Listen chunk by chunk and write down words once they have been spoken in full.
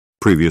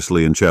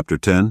Previously in Chapter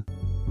 10.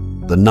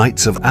 The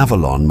Knights of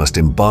Avalon must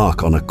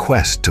embark on a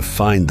quest to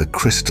find the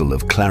Crystal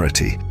of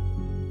Clarity,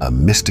 a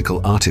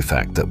mystical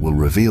artifact that will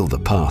reveal the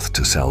path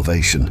to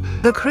salvation.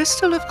 The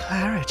Crystal of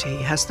Clarity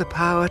has the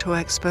power to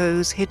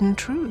expose hidden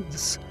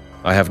truths.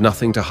 I have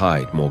nothing to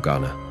hide,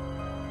 Morgana.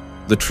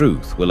 The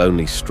truth will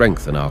only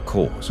strengthen our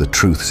cause. The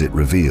truths it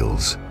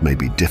reveals may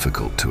be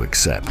difficult to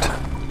accept.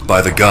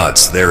 By the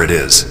gods, there it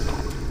is.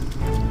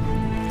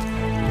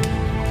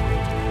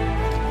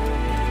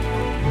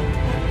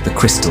 The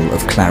Crystal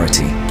of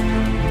Clarity.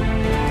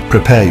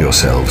 Prepare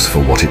yourselves for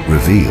what it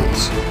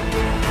reveals.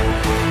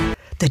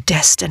 The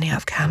destiny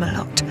of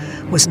Camelot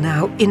was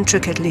now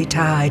intricately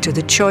tied to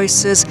the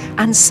choices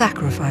and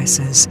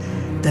sacrifices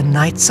the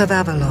Knights of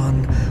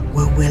Avalon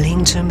were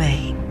willing to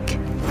make.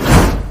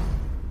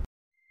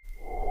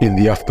 In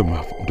the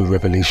aftermath of the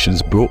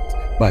revelations brought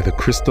by the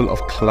Crystal of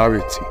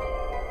Clarity,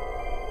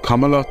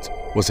 Camelot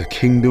was a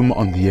kingdom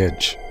on the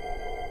edge.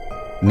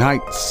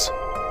 Knights,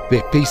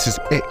 their faces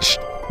etched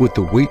with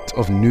the weight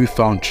of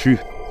newfound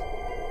truth,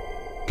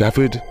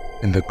 gathered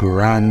in the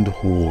grand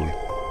hall.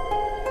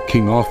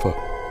 King Arthur,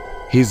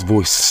 his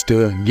voice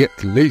stern yet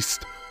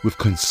laced with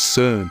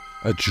concern,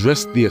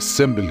 addressed the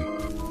assembly.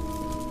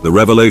 The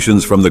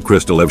revelations from the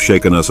crystal have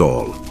shaken us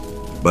all,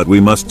 but we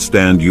must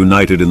stand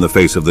united in the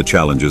face of the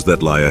challenges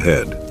that lie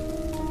ahead.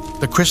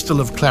 The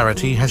Crystal of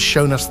Clarity has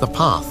shown us the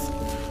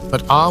path,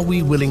 but are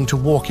we willing to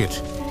walk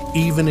it,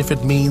 even if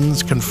it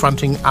means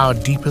confronting our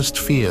deepest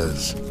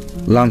fears?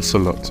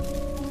 Lancelot,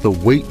 the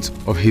weight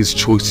of his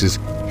choices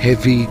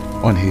heavy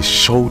on his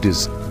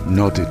shoulders,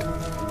 nodded.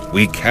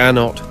 We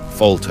cannot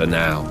falter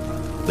now.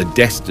 The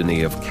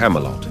destiny of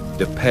Camelot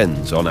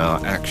depends on our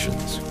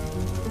actions.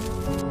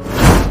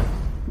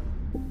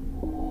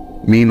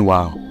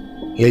 Meanwhile,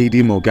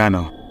 Lady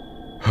Morgana,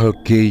 her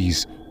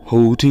gaze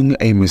holding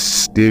a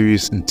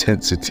mysterious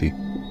intensity,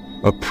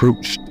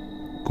 approached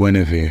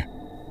Guinevere.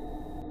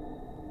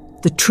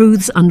 The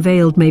truths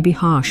unveiled may be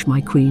harsh,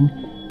 my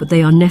queen, but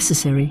they are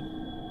necessary.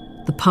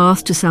 The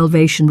path to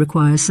salvation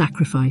requires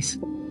sacrifice.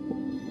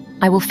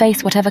 I will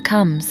face whatever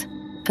comes,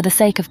 for the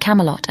sake of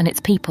Camelot and its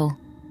people.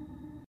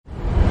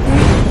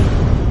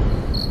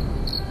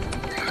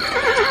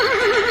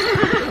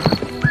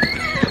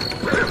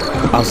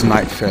 As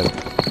night fell,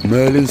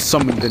 Merlin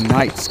summoned the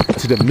knights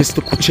to the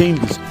mystical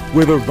chambers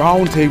where the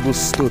round table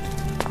stood.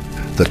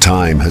 The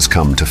time has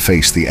come to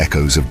face the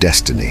echoes of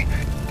destiny.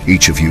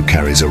 Each of you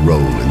carries a role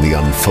in the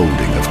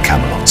unfolding of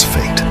Camelot's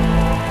fate.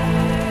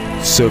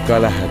 Sir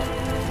Galahad,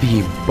 the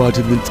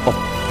embodiment of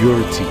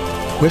purity,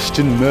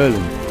 questioned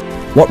Merlin.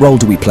 What role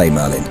do we play,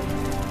 Merlin?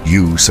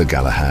 You, Sir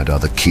Galahad, are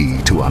the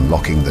key to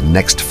unlocking the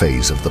next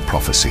phase of the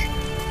prophecy.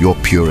 Your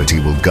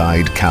purity will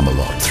guide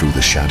Camelot through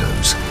the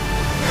shadows.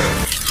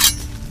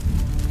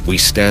 We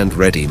stand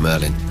ready,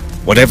 Merlin.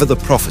 Whatever the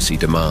prophecy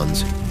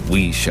demands,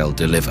 we shall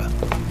deliver.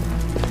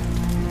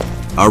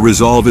 Our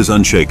resolve is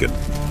unshaken.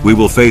 We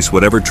will face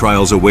whatever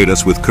trials await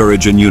us with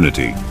courage and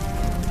unity.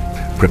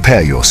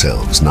 Prepare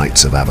yourselves,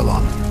 Knights of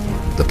Avalon.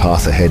 The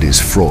path ahead is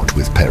fraught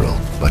with peril,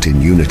 but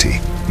in unity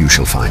you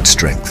shall find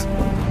strength.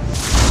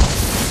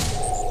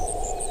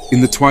 In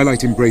the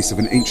twilight embrace of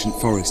an ancient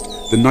forest,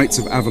 the Knights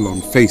of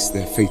Avalon face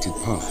their fated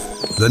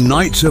path. The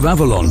Knights of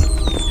Avalon,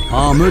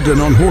 armored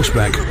and on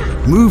horseback,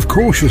 move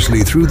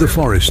cautiously through the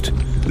forest.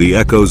 The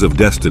echoes of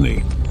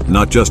destiny,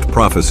 not just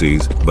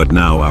prophecies, but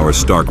now our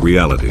stark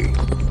reality.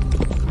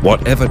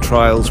 Whatever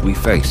trials we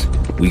face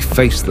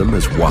them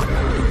as one,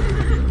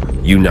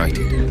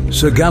 united.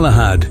 Sir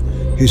Galahad,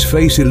 his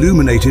face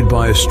illuminated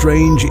by a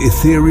strange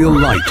ethereal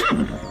light.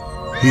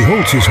 He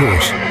halts his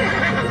horse.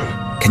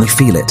 Can you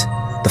feel it?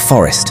 The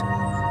forest.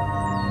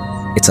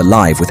 It's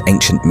alive with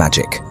ancient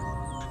magic.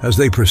 As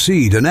they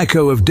proceed, an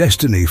echo of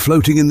destiny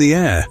floating in the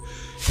air.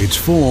 Its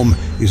form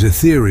is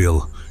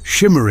ethereal,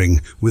 shimmering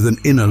with an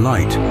inner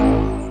light.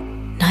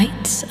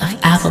 Knights of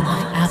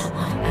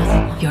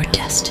Avalon, your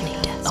destiny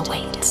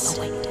awaits.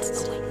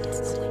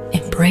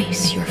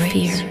 Embrace your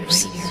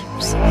fears,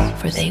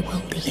 for they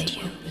will lead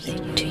you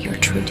to your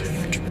truth.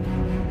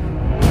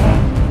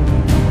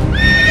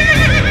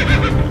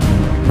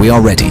 We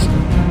are ready.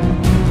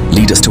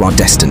 Lead us to our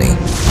destiny.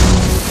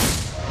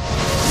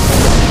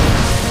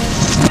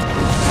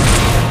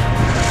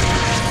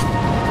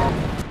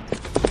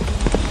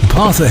 The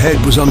path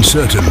ahead was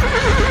uncertain,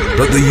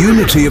 but the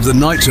unity of the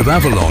Knights of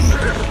Avalon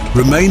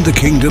remained the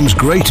kingdom's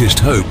greatest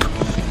hope.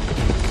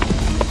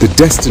 The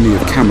destiny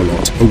of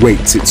Camelot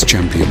awaits its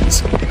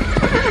champions.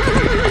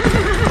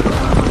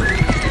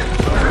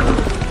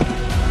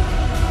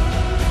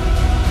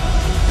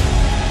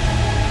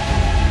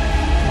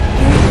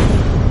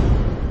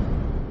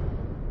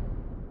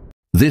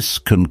 This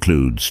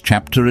concludes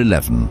Chapter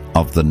 11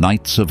 of The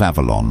Knights of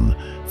Avalon,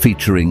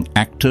 featuring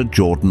actor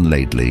Jordan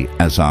Laidley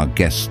as our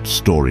guest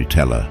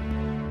storyteller.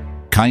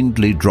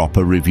 Kindly drop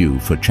a review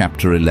for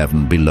Chapter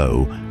 11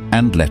 below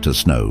and let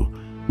us know.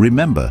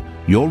 Remember,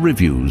 your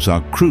reviews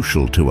are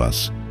crucial to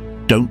us.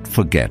 Don't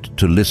forget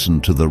to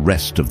listen to the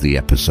rest of the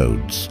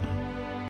episodes.